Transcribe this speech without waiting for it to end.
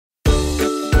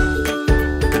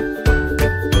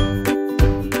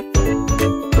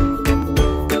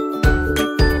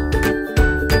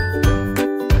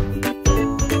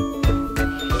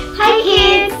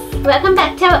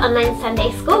to our online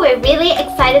Sunday school. We're really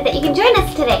excited that you can join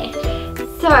us today.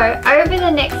 So, over the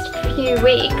next few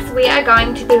weeks, we are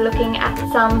going to be looking at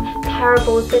some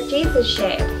parables that Jesus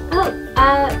shared.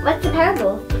 What's a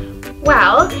parable?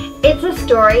 Well, it's a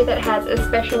story that has a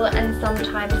special and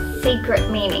sometimes secret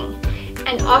meaning.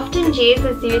 And often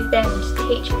Jesus used them to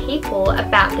teach people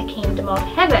about the kingdom of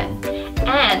heaven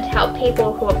and how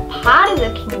people who are part of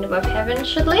the kingdom of heaven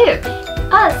should live.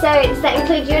 Oh, so does that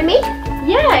include you and me?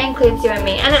 Yeah, it includes you and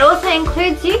me. And it also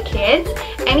includes you kids,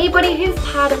 anybody who's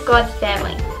part of God's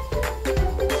family.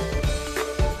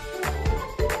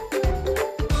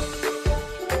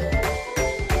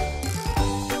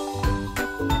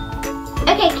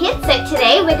 Okay kids, so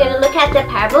today we're going to look at the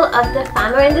parable of the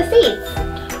farmer and the seeds.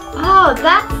 Oh,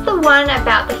 that's the one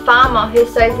about the farmer who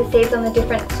sows the seeds on the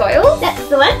different soils? That's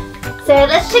the one. So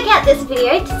let's check out this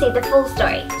video to see the full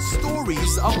story.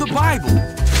 Stories of the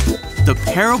Bible. The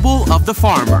parable of the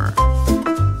farmer.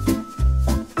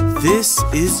 This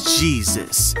is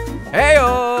Jesus.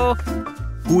 Heyo!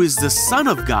 Who is the Son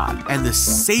of God and the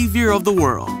Savior of the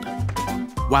world.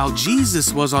 While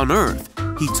Jesus was on earth,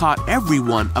 he taught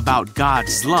everyone about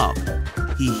God's love.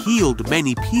 He healed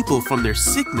many people from their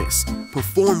sickness,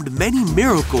 performed many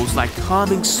miracles like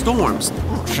calming storms,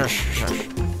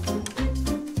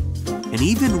 and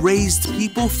even raised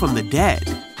people from the dead.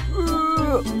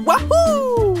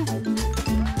 Wahoo!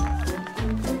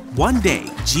 One day,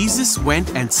 Jesus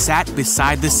went and sat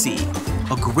beside the sea.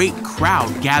 A great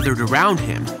crowd gathered around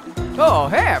him. Oh,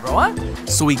 hey everyone.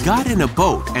 So he got in a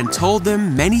boat and told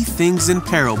them many things in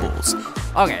parables.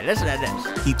 Okay, listen to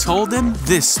this. He told them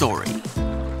this story.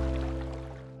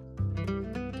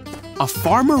 A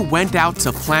farmer went out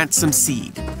to plant some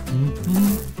seed.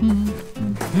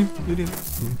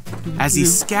 As he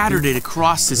scattered it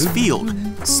across his field,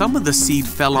 some of the seed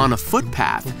fell on a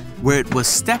footpath where it was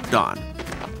stepped on,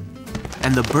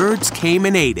 and the birds came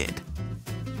and ate it.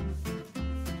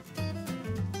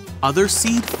 Other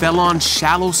seed fell on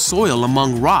shallow soil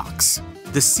among rocks.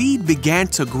 The seed began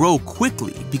to grow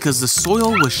quickly because the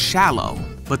soil was shallow,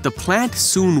 but the plant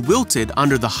soon wilted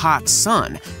under the hot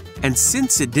sun, and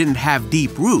since it didn't have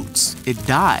deep roots, it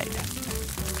died.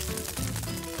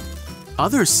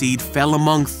 Other seed fell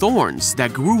among thorns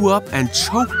that grew up and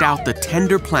choked out the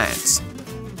tender plants.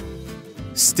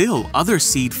 Still, other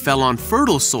seed fell on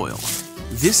fertile soil.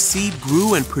 This seed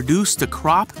grew and produced a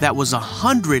crop that was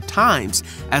 100 times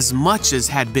as much as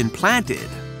had been planted.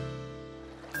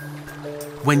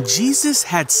 When Jesus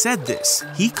had said this,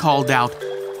 he called out,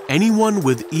 "Anyone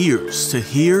with ears to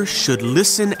hear should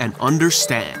listen and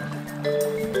understand."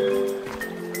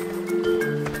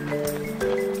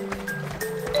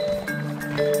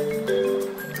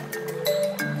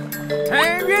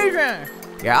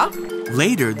 Yeah?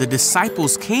 Later, the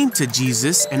disciples came to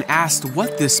Jesus and asked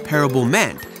what this parable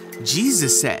meant.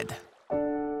 Jesus said,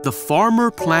 "The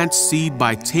farmer plants seed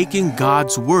by taking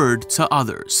God's word to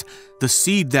others. The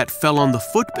seed that fell on the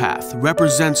footpath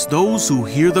represents those who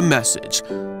hear the message,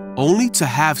 only to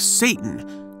have Satan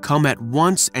come at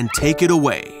once and take it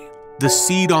away. The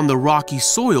seed on the rocky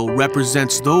soil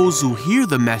represents those who hear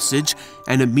the message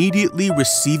and immediately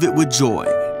receive it with joy.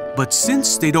 But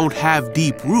since they don't have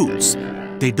deep roots,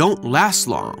 they don't last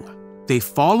long. They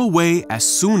fall away as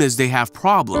soon as they have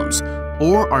problems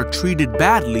or are treated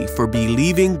badly for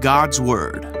believing God's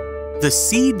word. The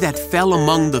seed that fell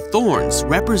among the thorns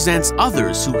represents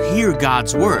others who hear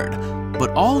God's word,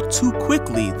 but all too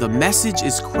quickly the message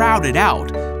is crowded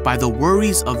out by the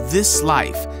worries of this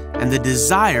life and the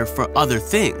desire for other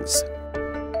things.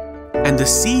 And the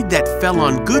seed that fell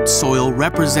on good soil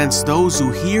represents those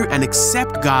who hear and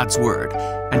accept God's word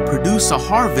and produce a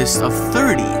harvest of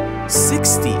 30,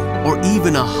 60, or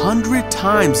even 100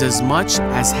 times as much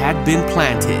as had been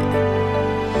planted.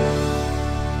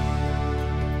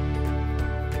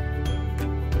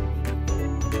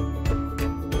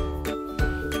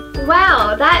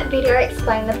 Wow, that video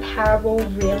explained the parable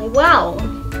really well.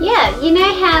 Yeah, you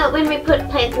know how when we put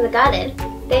plants in the garden,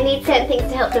 they need certain things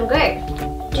to help them grow.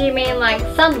 Do you mean like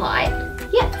sunlight?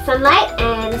 Yep, sunlight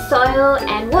and soil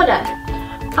and water.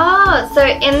 Oh, so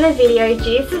in the video,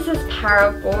 Jesus'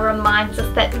 parable reminds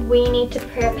us that we need to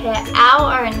prepare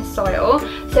our own soil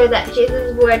so that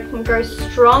Jesus' word can grow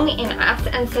strong in us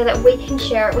and so that we can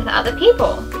share it with other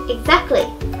people. Exactly.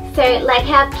 So like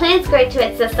how plants grow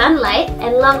towards the sunlight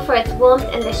and long for its warmth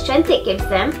and the strength it gives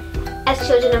them, as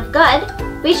children of God,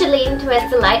 we should lean towards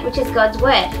the light, which is God's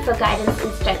word, for guidance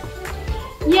and strength.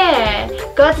 Yeah,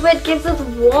 God's word gives us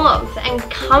warmth and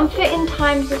comfort in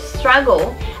times of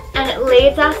struggle, and it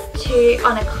leads us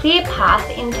on a clear path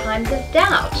in times of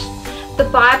doubt. The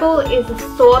Bible is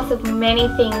the source of many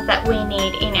things that we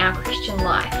need in our Christian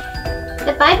life.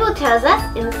 The Bible tells us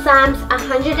in Psalms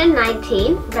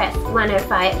 119, verse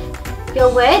 105, "Your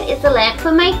word is a lamp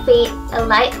for my feet, a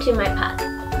light to my path."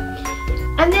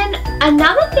 And then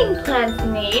another thing plants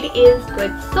need is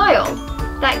good soil.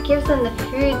 That gives them the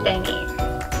food they need.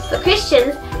 For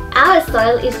Christians, our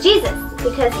soil is Jesus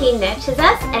because he nurtures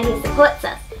us and he supports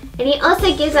us. And he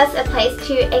also gives us a place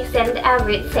to extend our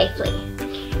roots safely.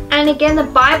 And again, the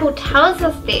Bible tells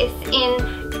us this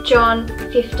in John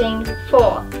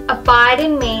 15:4. "Abide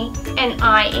in me and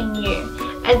I in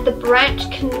you, as the branch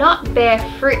cannot bear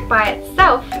fruit by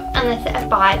itself unless it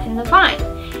abides in the vine.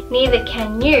 Neither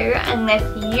can you unless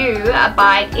you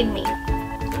abide in me."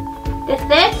 The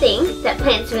third thing that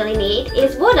plants really need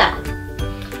is water.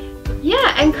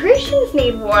 Yeah, and Christians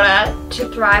need water to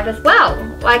thrive as well.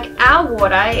 Like our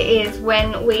water is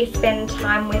when we spend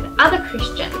time with other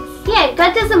Christians. Yeah,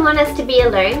 God doesn't want us to be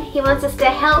alone. He wants us to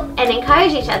help and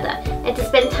encourage each other and to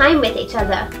spend time with each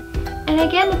other. And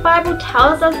again, the Bible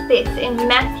tells us this in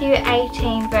Matthew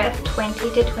 18, verse 20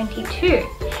 to 22.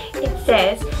 It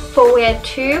says, "For where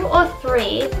 2 or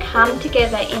 3 come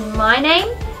together in my name,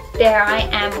 there I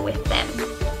am with them."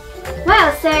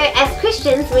 Wow, so as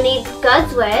Christians, we need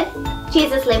God's word,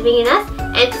 Jesus living in us,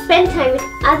 and to spend time with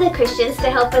other Christians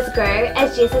to help us grow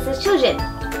as Jesus' children.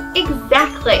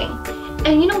 Exactly.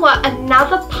 And you know what?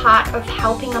 Another part of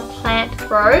helping a plant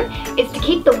grow is to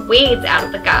keep the weeds out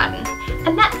of the garden.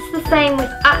 And that's the same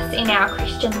with us in our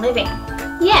Christian living.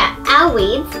 Yeah, our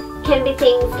weeds can be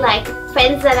things like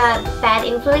friends that are bad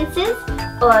influences,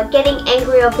 or getting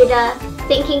angry or bitter,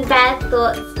 thinking bad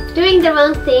thoughts, doing the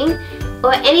wrong thing,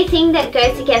 or anything that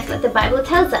goes against what the Bible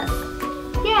tells us.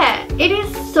 Yeah, it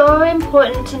is so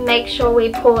important to make sure we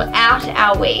pull out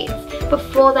our weeds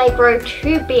before they grow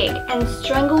too big and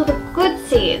strangle the good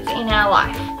seeds in our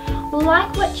life,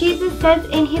 like what Jesus says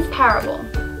in his parable.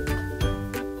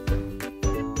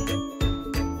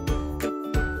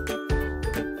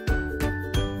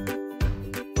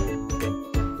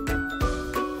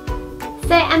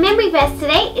 So our memory verse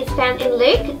today is found in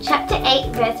Luke chapter 8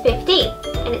 verse 15,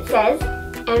 and it says,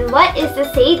 "And what is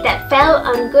the seed that fell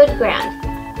on good ground?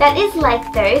 That is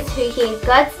like those who hear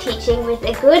God's teaching with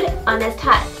a good, honest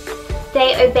heart.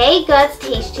 They obey God's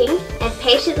teaching and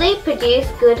patiently produce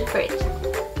good fruit."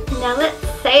 Now let's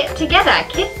say it together.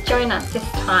 Kids, join us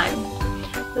this time.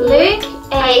 Luke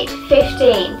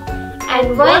 8:15.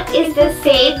 "And what is the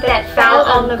seed that fell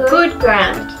on the good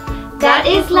ground? That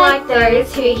is like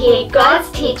those who hear God's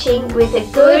teaching with a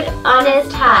good,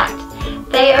 honest heart.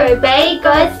 They obey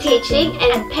God's teaching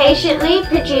and patiently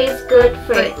produce good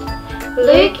fruit."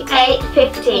 Luke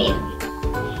 8:15.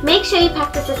 Make sure you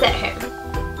practice this at home.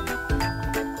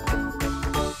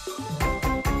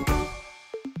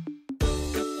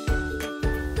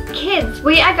 Kids,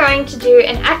 we are going to do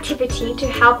an activity to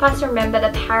help us remember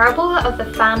the parable of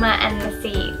the farmer and the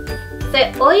seeds.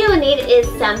 So all you will need is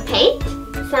some paint,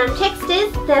 some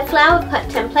textures, the flower pot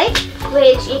template,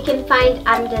 which you can find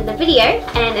under the video,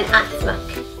 and an art mark.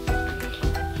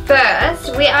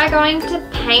 First, we are going to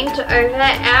paint over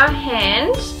our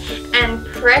hand and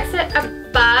press it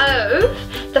above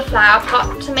the flower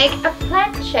pot to make a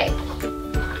plant shape.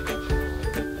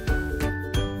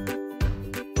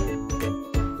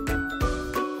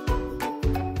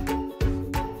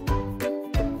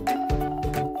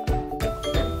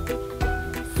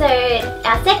 So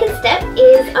our second step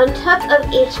is on top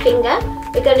of each finger,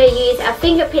 we're going to use our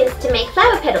fingerprints to make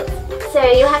flower petals. So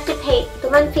you'll have to paint the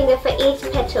one finger for each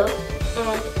petal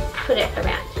and put it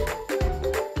around.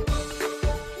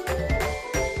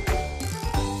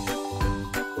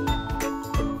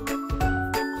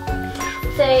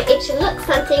 So it should look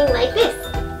something like this.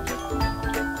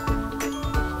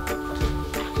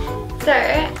 So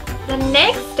the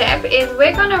next step is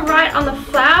we're going to write on the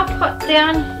flower pot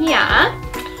down here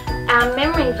our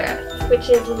memory verse, which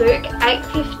is Luke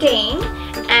 8:15,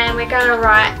 and we're going to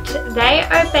write, "They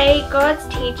obey God's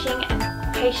teaching and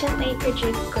patiently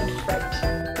produce good fruit."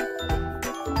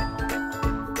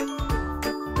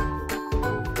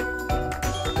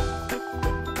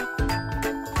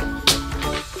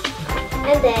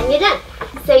 And then you're done.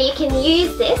 So you can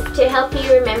use this to help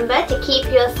you remember to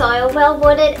keep your soil well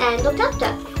watered and looked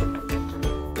after.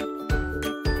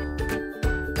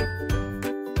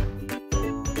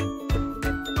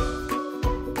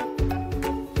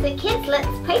 So kids, let's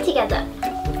pray together.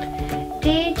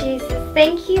 Dear Jesus,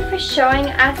 thank you for showing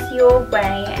us your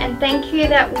way, and thank you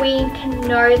that we can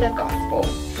know the gospel.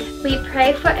 We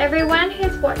pray for everyone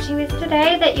who's watching this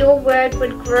today that your word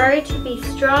would grow to be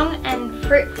strong and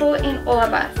fruitful in all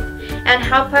of us, and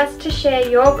help us to share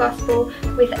your gospel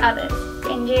with others.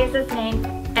 In Jesus' name,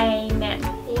 amen.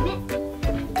 Amen.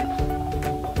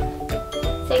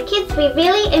 So kids, we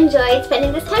really enjoyed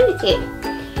spending this time with you.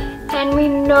 And we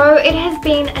know it has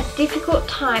been a difficult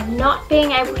time not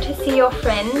being able to see your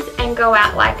friends and go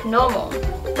out like normal.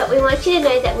 But we want you to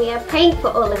know that we are praying for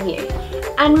all of you.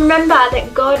 And remember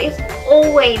that God is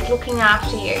always looking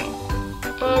after you.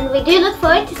 And we do look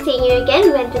forward to seeing you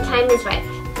again when the time is right.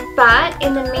 But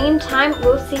in the meantime,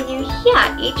 we'll see you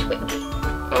here each week.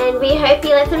 And we hope you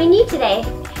learned something new today.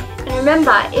 And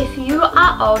remember, if you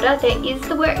are older, there is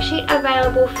the worksheet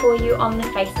available for you on the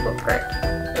Facebook group.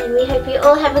 And we hope you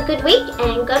all have a good week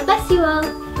and God bless you all.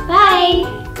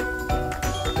 Bye!